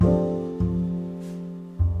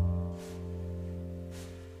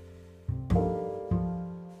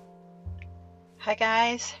Hi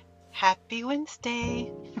guys, happy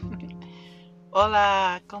Wednesday.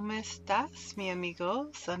 Hola, ¿cómo estás, mi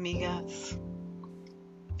amigos, amigas?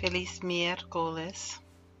 Feliz miércoles.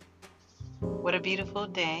 What a beautiful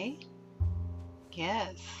day.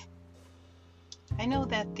 Yes, I know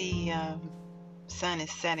that the sun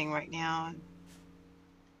is setting right now. And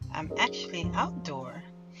I'm actually outdoor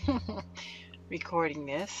recording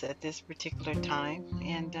this at this particular time,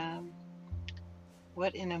 and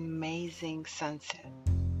what an amazing sunset.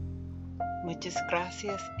 Muchas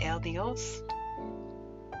gracias, el Dios.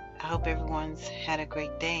 I hope everyone's had a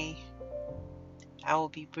great day. I will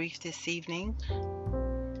be brief this evening,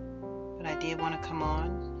 but I did want to come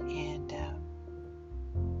on and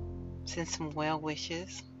send some well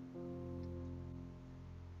wishes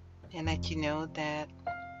and let you know that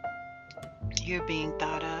you're being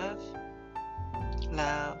thought of,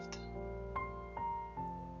 loved,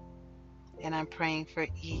 and I'm praying for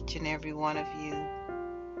each and every one of you.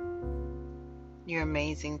 You're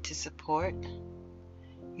amazing to support.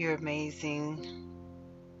 You're amazing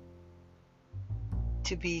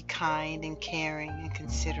to be kind and caring and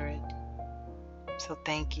considerate. So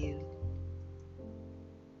thank you.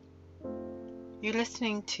 You're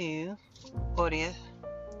listening to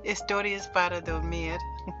Historias para Dormir,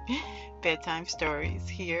 bedtime stories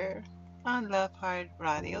here on Love Heart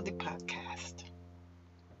Radio, the podcast.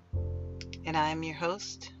 And I am your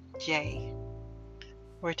host, Jay.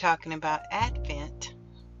 We're talking about Advent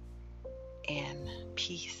and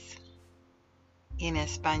peace. En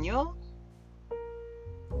español,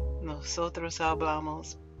 nosotros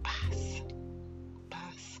hablamos paz.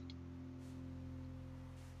 Paz.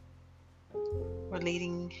 We're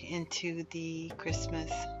leading into the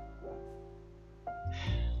Christmas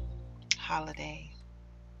holiday.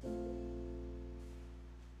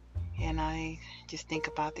 And I just think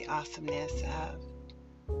about the awesomeness of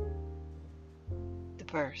the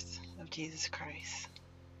birth of Jesus Christ.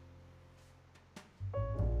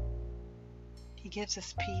 He gives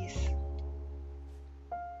us peace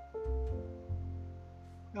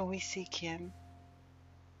when we seek Him,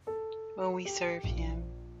 when we serve Him.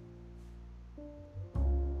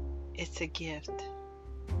 It's a gift.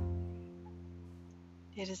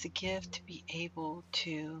 It is a gift to be able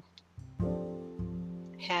to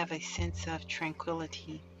have a sense of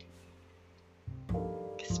tranquility,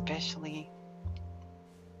 especially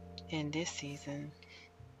in this season.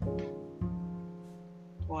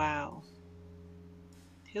 Wow.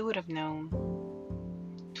 Who would have known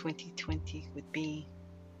 2020 would be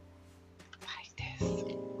like this?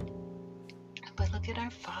 But look at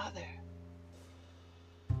our Father,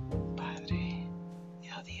 Padre,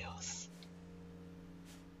 el Dios.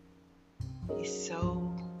 He's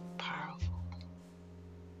so powerful.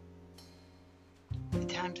 At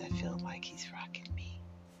times I feel like He's rocking me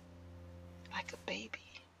like a baby.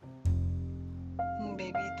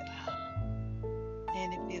 Baby,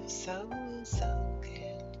 and it feels so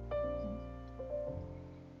good.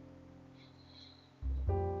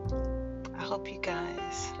 I hope you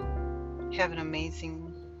guys have an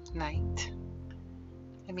amazing night.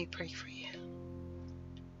 Let me pray for you.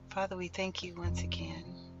 Father, we thank you once again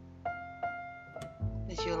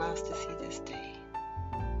that you allow us to see this day.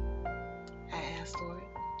 I ask, Lord,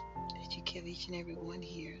 that you give each and every one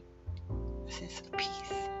here a sense of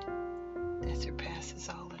peace that surpasses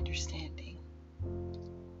all understanding.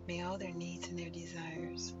 May all their needs and their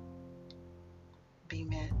desires be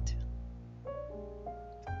met.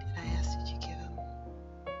 And I ask that you give them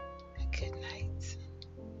a good night's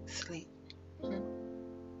sleep.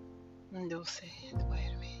 Dulce,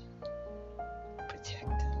 duerme. Protect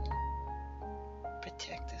them.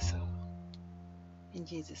 Protect us all. In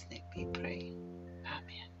Jesus' name we pray.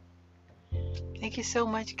 Amen. Thank you so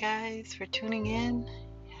much, guys, for tuning in.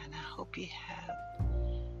 And I hope you have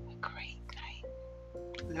a great night.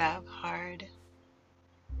 Love hard.